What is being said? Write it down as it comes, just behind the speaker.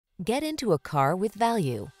Get into a car with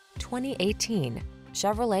value. 2018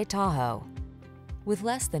 Chevrolet Tahoe. With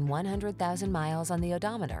less than 100,000 miles on the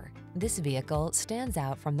odometer, this vehicle stands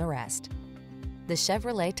out from the rest. The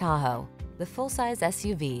Chevrolet Tahoe, the full-size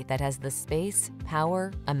SUV that has the space,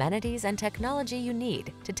 power, amenities, and technology you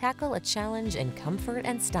need to tackle a challenge in comfort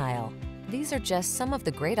and style. These are just some of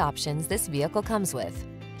the great options this vehicle comes with: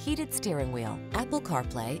 heated steering wheel, Apple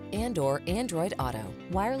CarPlay and/or Android Auto,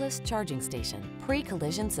 wireless charging station,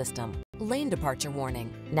 pre-collision system, lane departure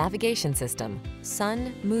warning, navigation system,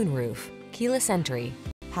 sun, moonroof, keyless entry,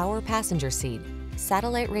 power passenger seat,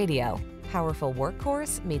 satellite radio. Powerful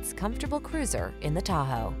workhorse meets comfortable cruiser in the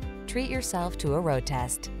Tahoe. Treat yourself to a road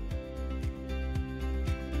test.